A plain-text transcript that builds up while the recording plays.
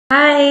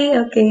Hi,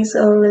 okay,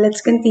 so let's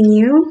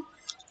continue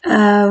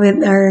with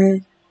our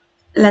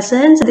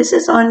lessons. This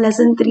is on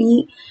lesson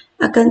 3,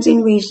 a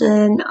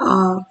continuation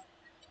of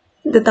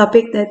the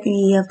topic that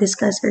we have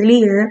discussed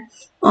earlier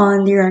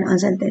on the run-on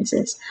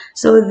sentences.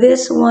 So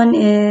this one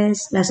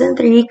is lesson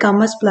 3,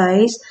 comma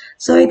splice.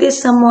 So it is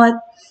somewhat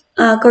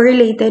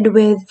correlated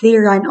with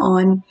the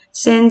run-on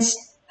since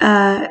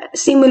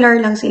similar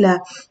lang sila.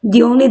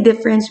 The only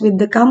difference with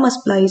the comma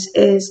splice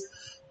is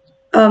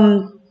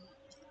um,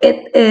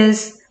 it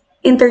is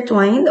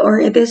intertwined or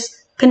it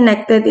is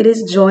connected, it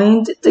is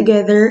joined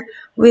together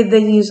with the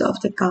use of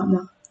the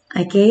comma.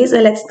 Okay, so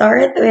let's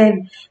start with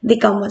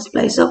the comma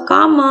splice. So,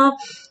 comma,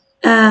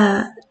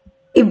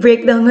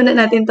 i-break down muna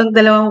natin tong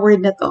dalawang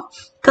word na to.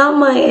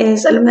 Comma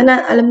is, alam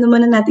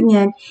naman na natin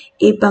yan,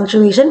 a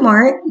punctuation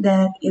mark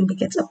that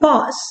indicates a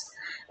pause.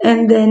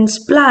 And then,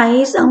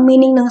 splice, ang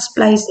meaning ng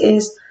splice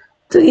is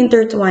to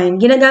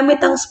intertwine. Ginagamit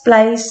ang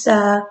splice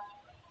sa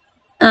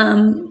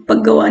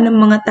paggawa ng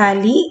mga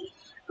tali,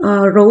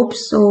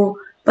 ropes.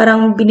 So,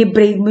 parang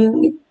binibraid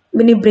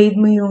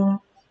mo yung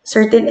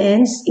certain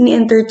ends,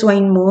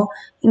 ini-intertwine mo,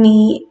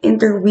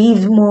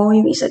 ini-interweave mo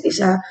yung isa't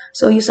isa.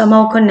 So, you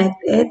somehow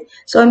connect it.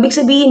 So, ang ibig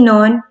sabihin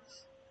nun,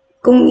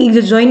 kung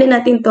i-join na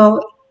natin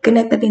to,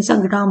 connect natin sa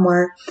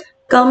grammar,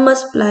 comma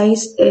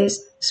splice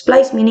is,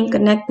 splice meaning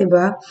connect,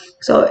 diba?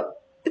 So,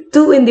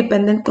 two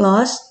independent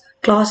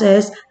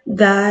clauses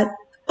that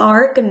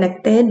are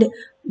connected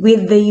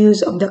with the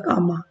use of the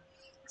comma.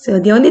 So,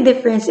 the only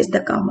difference is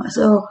the comma.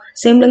 So,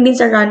 same lang din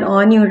sa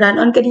run-on. Yung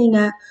run-on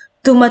kanina,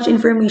 too much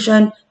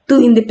information, two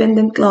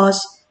independent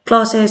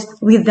clauses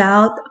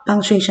without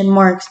punctuation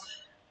marks.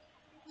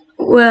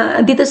 Well,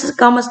 dito sa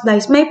comma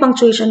splice, may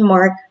punctuation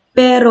mark,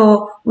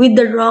 pero with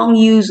the wrong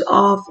use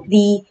of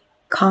the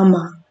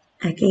comma.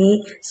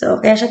 Okay?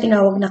 So, kaya siya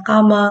tinawag na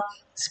comma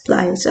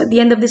splice. So, at the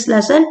end of this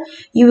lesson,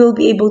 you will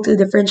be able to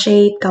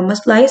differentiate comma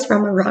splice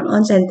from a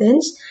run-on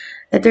sentence,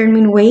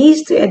 determine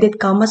ways to edit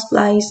comma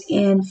splice,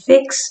 and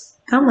fix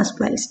comma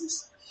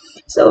splices.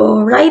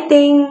 So,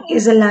 writing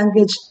is a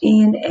language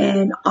in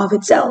and of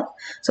itself.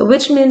 So,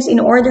 which means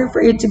in order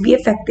for it to be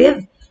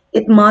effective,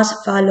 it must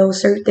follow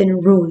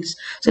certain rules.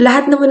 So,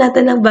 lahat naman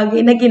natin ng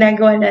bagay na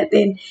ginagawa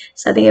natin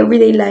sa ating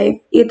everyday life,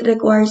 it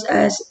requires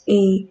us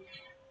a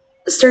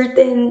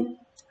certain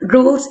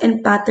rules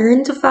and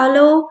pattern to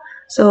follow.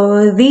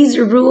 So, these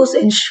rules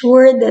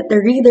ensure that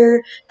the reader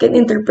can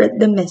interpret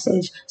the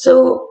message.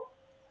 So,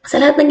 sa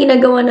lahat ng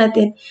ginagawa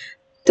natin,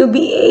 to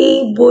be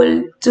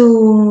able to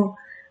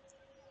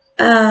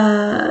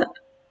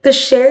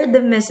share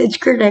the message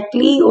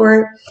correctly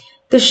or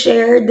to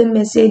share the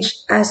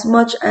message as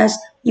much as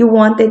you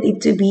wanted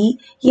it to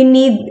be, you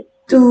need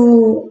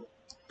to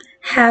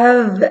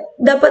have,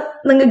 dapat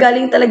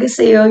nanggagaling talaga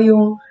sa'yo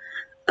yung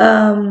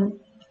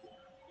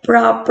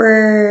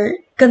proper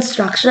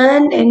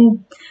construction and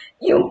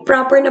yung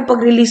proper na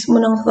pag-release mo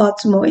ng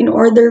thoughts mo in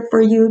order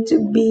for you to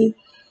be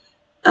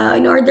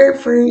in order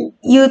for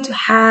you to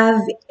have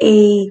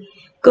a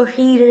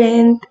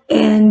coherent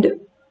and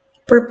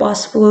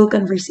purposeful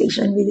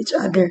conversation with each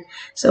other.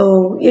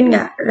 So, yun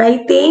nga,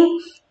 writing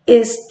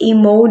is a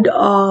mode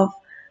of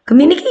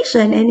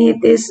communication and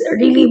it is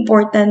really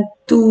important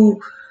to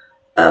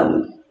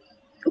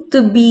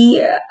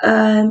be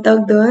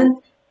tawag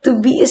doon, to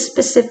be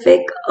specific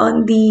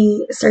on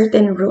the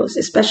certain rules,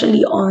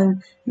 especially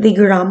on the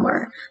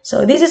grammar.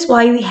 So this is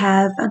why we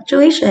have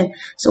punctuation.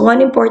 So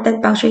one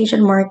important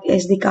punctuation mark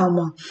is the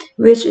comma,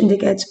 which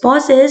indicates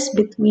pauses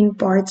between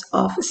parts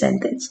of a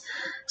sentence.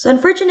 So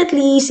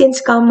unfortunately, since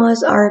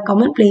commas are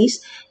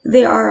commonplace,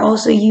 they are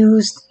also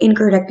used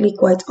incorrectly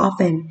quite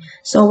often.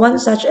 So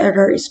one such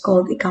error is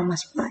called a comma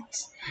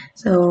splice.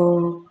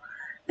 So,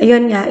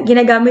 ayun nga,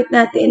 ginagamit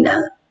natin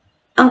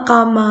ang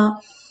comma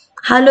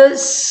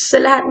halos sa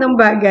lahat ng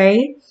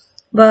bagay,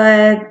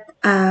 but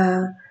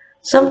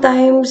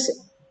sometimes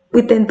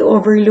we tend to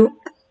overlook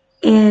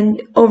and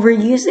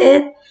overuse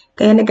it,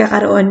 kaya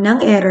nagkakaroon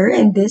ng error,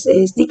 and this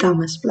is the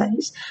comma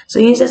splice. So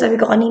yun sasabi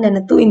ko kanina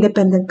na two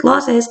independent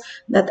clauses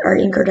that are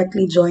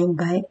incorrectly joined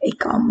by a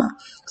comma.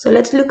 So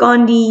let's look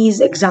on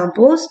these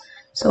examples.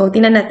 So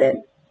tingnan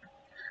natin.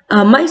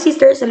 My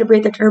sister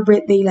celebrated her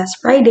birthday last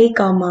Friday,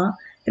 comma,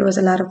 it was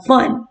a lot of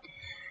fun.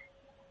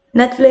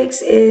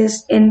 Netflix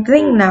is in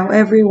thing now.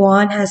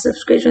 Everyone has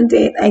subscription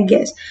to it, I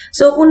guess.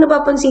 So, kung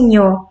napapansin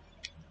nyo,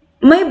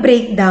 may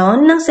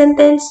breakdown ng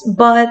sentence,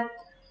 but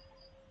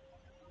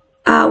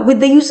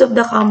with the use of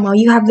the comma,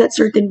 you have that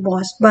certain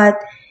pause,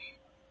 but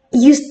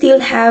you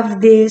still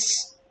have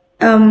this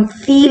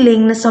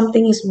feeling na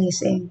something is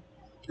missing.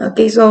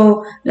 Okay,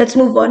 so let's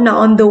move on now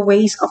on the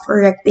ways of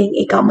correcting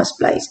a comma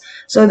splice.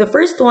 So the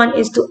first one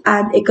is to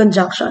add a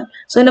conjunction.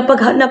 So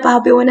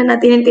napahapiwan na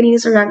natin yan kanina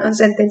sa run-on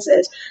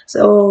sentences.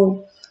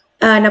 So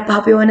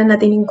napahapiwan na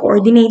natin yung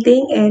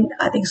coordinating and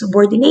ating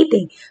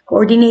subordinating.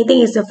 Coordinating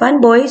is the fun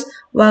boys,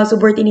 while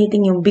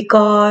subordinating yung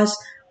because,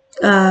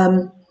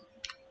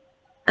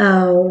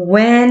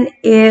 when,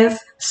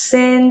 if,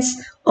 since,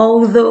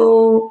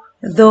 although,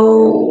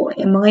 though,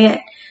 yung mga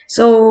yan.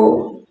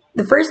 So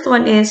the first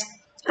one is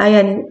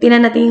Ayan,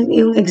 tinan natin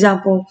yung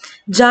example.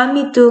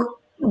 Jamie took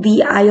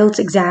the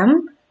IELTS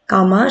exam,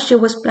 comma, she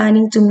was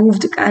planning to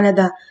move to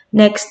Canada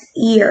next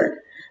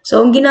year. So,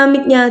 ang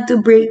ginamit niya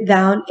to break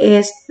down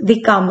is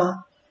the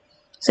comma.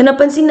 So,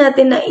 napansin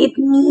natin na it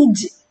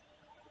needs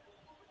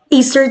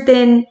a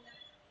certain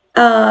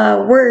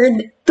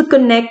word to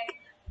connect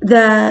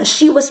the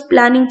she was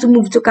planning to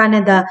move to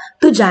Canada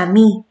to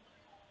Jamie.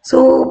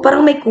 So,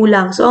 parang may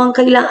kulang. So, ang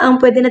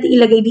pwede natin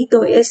ilagay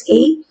dito is a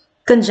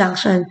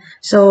conjunction.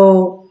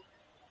 So,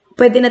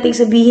 pwede nating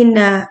sabihin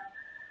na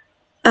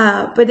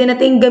pwede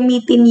nating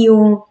gamitin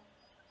yung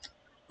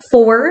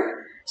for.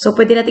 So,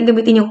 pwede nating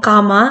gamitin yung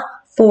comma,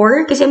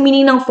 for, kasi ang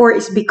meaning ng for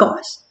is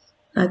because.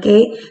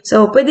 Okay?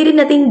 So, pwede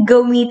rin nating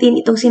gamitin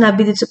itong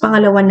sinabi dito sa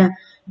pangalawa na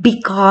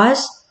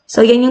because.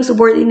 So, yan yung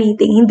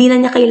subordinating. Hindi na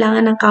niya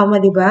kailangan ng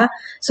comma, di ba?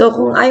 So,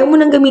 kung ayaw mo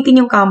nang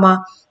gamitin yung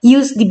comma,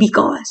 use the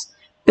because.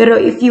 Pero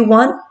if you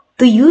want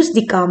to use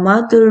the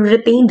comma, to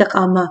retain the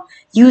comma,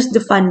 use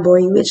the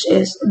fanboy, which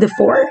is the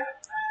for.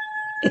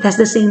 It has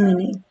the same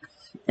meaning.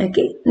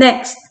 Okay,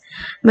 next.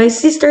 My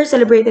sister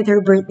celebrated her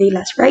birthday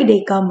last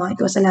Friday, comma,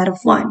 it was a lot of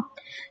fun.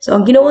 So,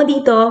 ang ginawa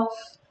dito,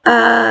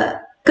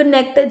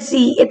 connected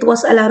it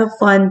was a lot of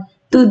fun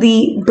to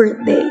the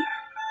birthday,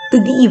 to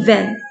the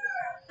event.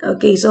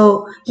 Okay,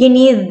 so you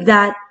need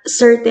that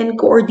certain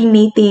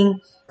coordinating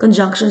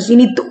conjunctions. You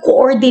need to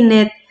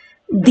coordinate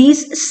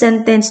this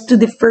sentence to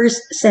the first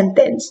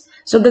sentence.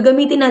 So,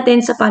 gagamitin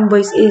natin sa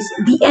fanboys is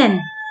the end.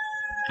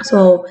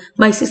 So,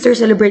 my sister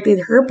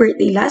celebrated her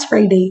birthday last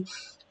Friday,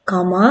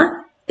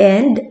 comma,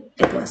 and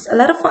it was a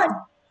lot of fun.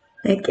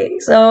 Okay,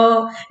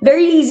 so,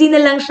 very easy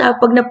na lang siya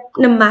pag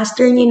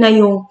na-master niyo na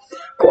yung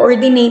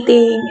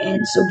coordinating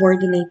and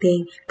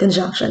subordinating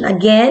conjunction.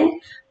 Again,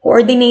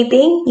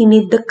 coordinating, you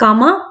need the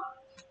comma.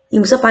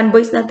 Yung sa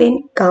fanboys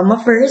natin, comma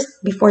first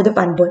before the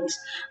fanboys.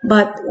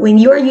 But when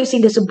you are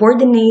using the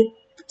subordinate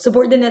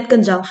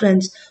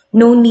conjunctions,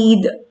 no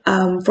need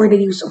for the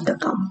use of the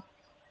comma.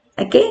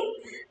 Okay?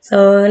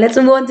 So, let's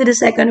move on to the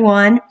second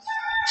one.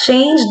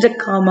 Change the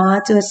comma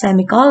to a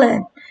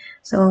semicolon.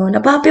 So,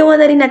 napapayawan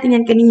na rin natin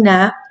yan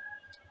kanina.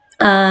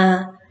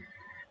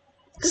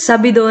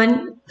 Sabi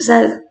doon,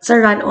 sa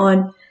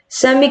run-on,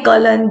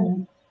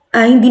 semicolon,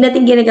 hindi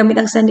natin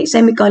ginagamit ang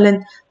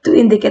semicolon to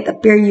indicate a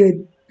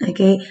period.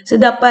 Okay? So,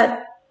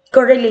 dapat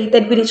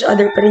correlated with each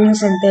other pa rin yung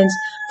sentence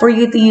for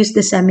you to use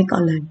the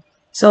semicolon.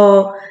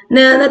 So,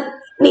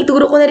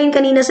 naituro ko na rin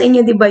kanina sa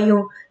inyo, di ba,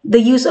 yung the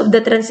use of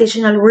the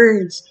transitional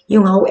words.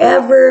 Yung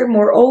however,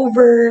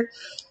 moreover,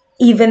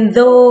 even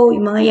though,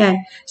 yung mga yan.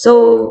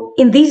 So,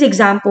 in this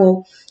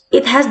example,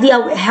 it has the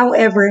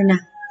however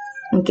na.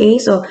 Okay?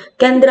 So,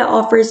 Kendra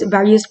offers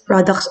various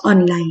products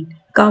online.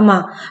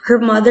 Comma, her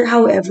mother,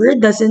 however,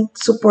 doesn't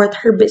support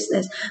her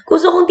business.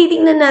 Kung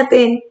titingnan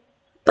natin,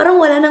 parang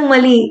wala nang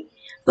mali.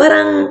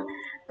 Parang,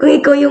 kung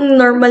ikaw yung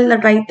normal na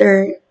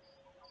writer,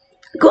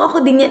 kung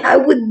ako din yan, I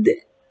would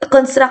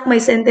construct my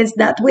sentence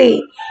that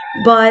way.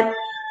 But,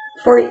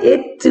 for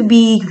it to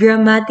be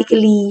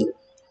grammatically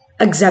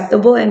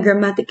acceptable and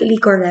grammatically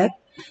correct,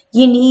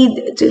 you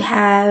need to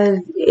have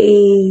a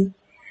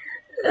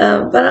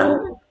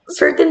parang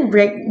certain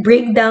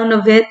breakdown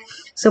of it.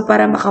 So,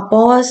 para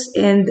makapause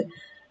and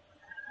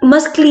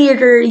mas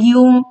clearer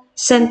yung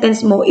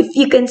sentence mo if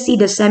you can see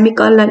the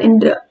semicolon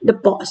and the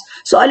pause.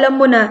 So, alam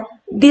mo na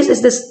this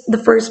is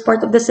the first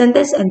part of the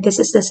sentence and this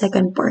is the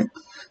second part.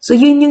 So,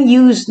 yun yung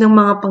use ng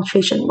mga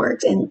punctuation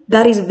marks and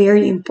that is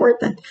very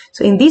important.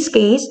 So, in this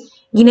case,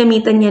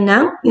 ginamitan niya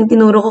ng yung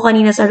tinuro ko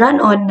kanina sa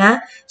run-on na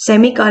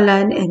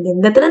semicolon and then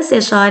the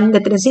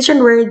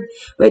transition word,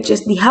 which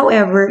is the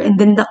however,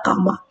 and then the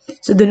comma.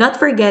 So, do not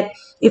forget,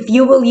 if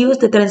you will use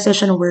the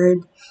transition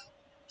word,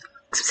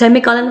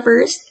 semicolon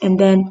first, and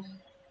then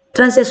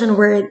transition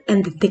word,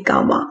 and the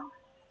comma.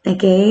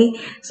 Okay?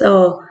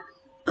 So,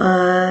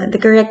 the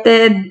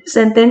corrected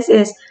sentence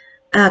is,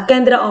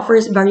 Kendra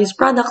offers various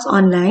products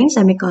online,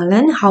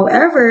 semicolon.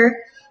 However,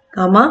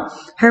 comma,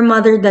 her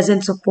mother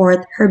doesn't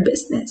support her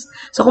business.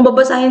 So, kung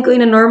babasahin ko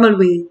in a normal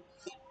way,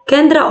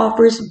 Kendra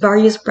offers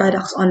various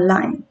products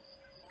online.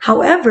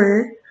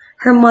 However,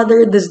 her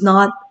mother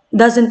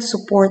doesn't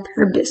support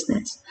her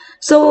business.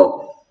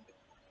 So,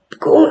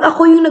 kung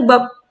ako yung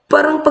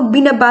parang pag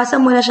binabasa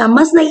mo na siya,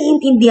 mas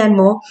naiintindihan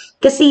mo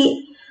kasi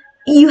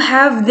you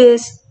have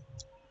this,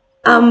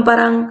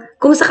 parang,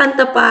 kung sa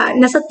kanta pa,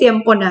 nasa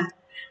tempo na.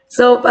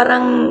 So,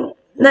 parang,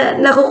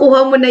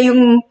 nakukuha mo na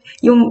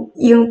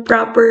yung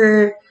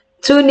proper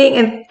tuning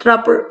and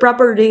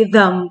proper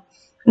rhythm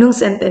nung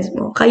sentence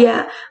mo.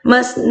 Kaya,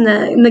 mas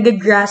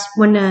nag-grasp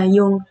mo na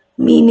yung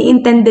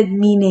intended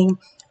meaning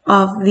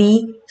of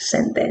the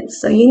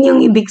sentence. So, yun yung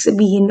ibig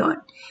sabihin nun.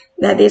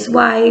 That is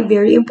why,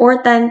 very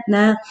important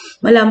na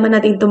malaman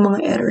natin itong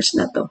mga errors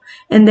na to.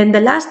 And then,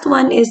 the last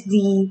one is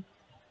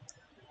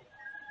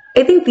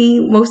I think the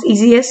most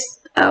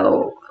easiest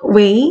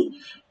way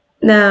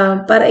na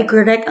para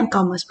i-correct ang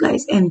comma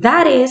splice. And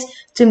that is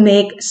to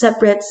make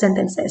separate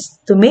sentences.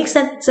 To make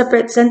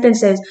separate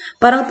sentences,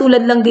 parang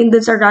tulad lang din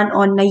dun sa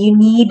run-on na you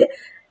need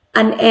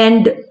an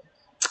end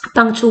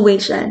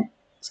punctuation.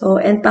 So,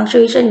 and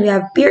punctuation, we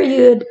have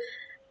period,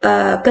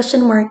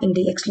 question mark, and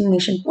the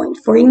exclamation point.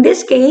 For in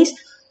this case,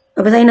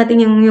 babasahin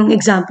natin yung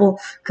example.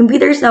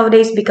 Computers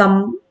nowadays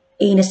become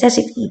a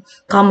necessity,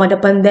 comma, the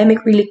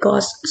pandemic really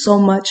caused so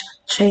much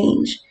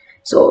change.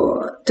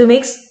 So, to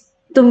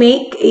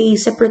make a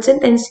separate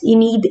sentence, you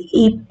need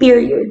a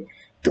period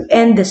to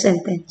end the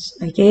sentence.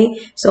 Okay,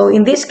 so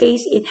in this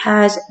case, it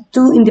has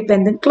two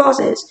independent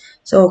clauses.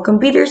 So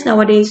computers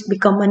nowadays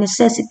become a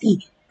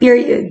necessity,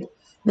 period.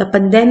 The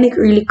pandemic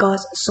really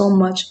caused so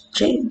much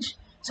change.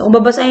 So kung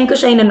babasahin ko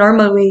siya in a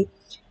normal way,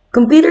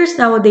 computers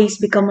nowadays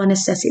become a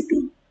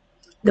necessity.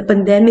 The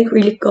pandemic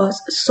really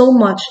caused so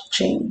much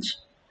change.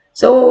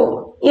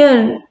 So,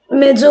 yun,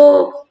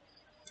 medyo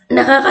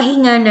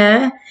nakakahinga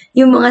na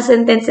yung mga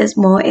sentences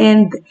mo,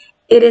 and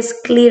it is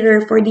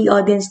clearer for the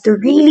audience to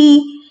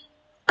really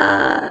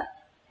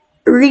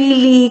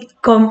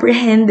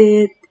comprehend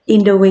it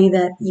in the way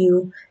that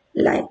you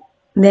like.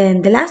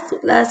 Then the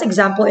last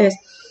example is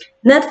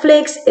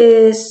Netflix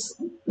is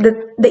the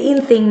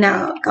in thing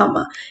now,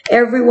 comma.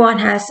 Everyone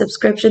has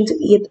subscription to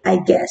it, I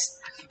guess.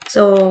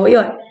 So,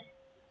 yun.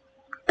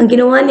 Ang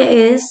ginawa niya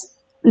is,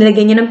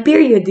 nilagyan niya ng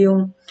period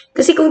yung,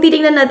 kasi kung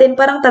titingnan natin,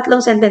 parang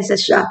tatlong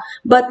sentences siya.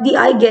 But the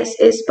I guess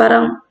is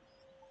parang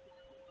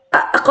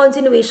a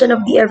continuation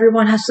of the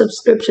everyone has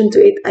subscription to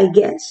it, I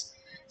guess.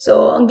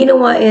 So, ang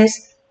ginawa is,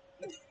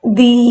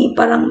 the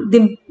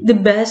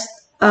best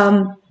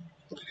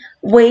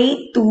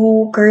way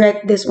to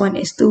correct this one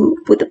is to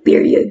put a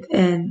period,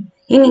 and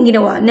yun yung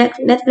ginawa.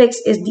 Netflix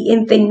is the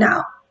in thing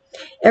now.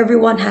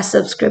 Everyone has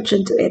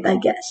subscription to it, I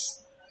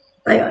guess.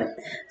 Ayun.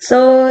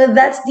 So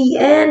that's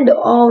the end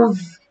of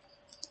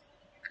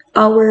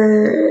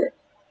our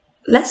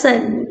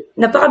lesson.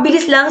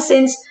 Napakabilis lang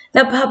since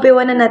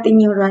napahapiwan na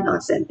natin yung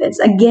run-on sentence.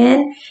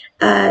 Again,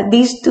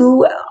 these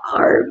two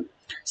are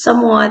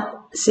somewhat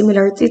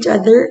similar to each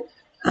other.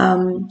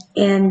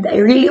 And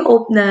I really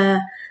hope na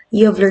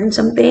you have learned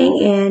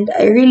something, and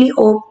I really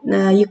hope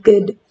na you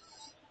could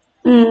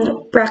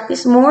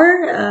practice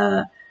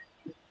more,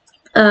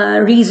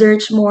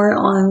 research more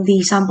on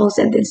the sample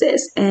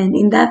sentences, and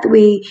in that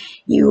way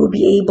you will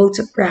be able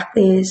to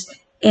practice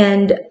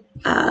and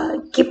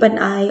keep an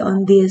eye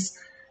on these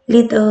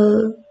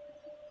little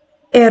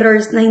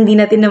errors na hindi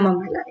natin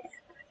namamalayan.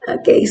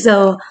 Okay,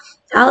 so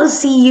I'll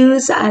see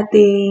you sa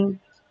ating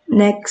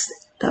next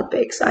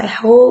topics. I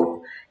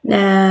hope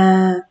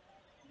na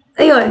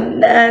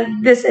ayun,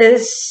 this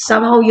is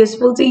somehow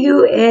useful to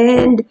you,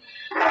 and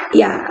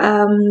yeah,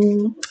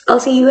 I'll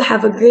see you.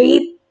 Have a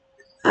great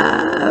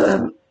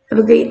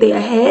day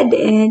ahead,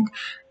 and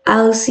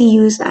I'll see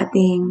you sa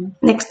ating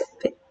next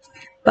topic.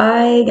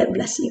 Bye. God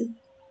bless you.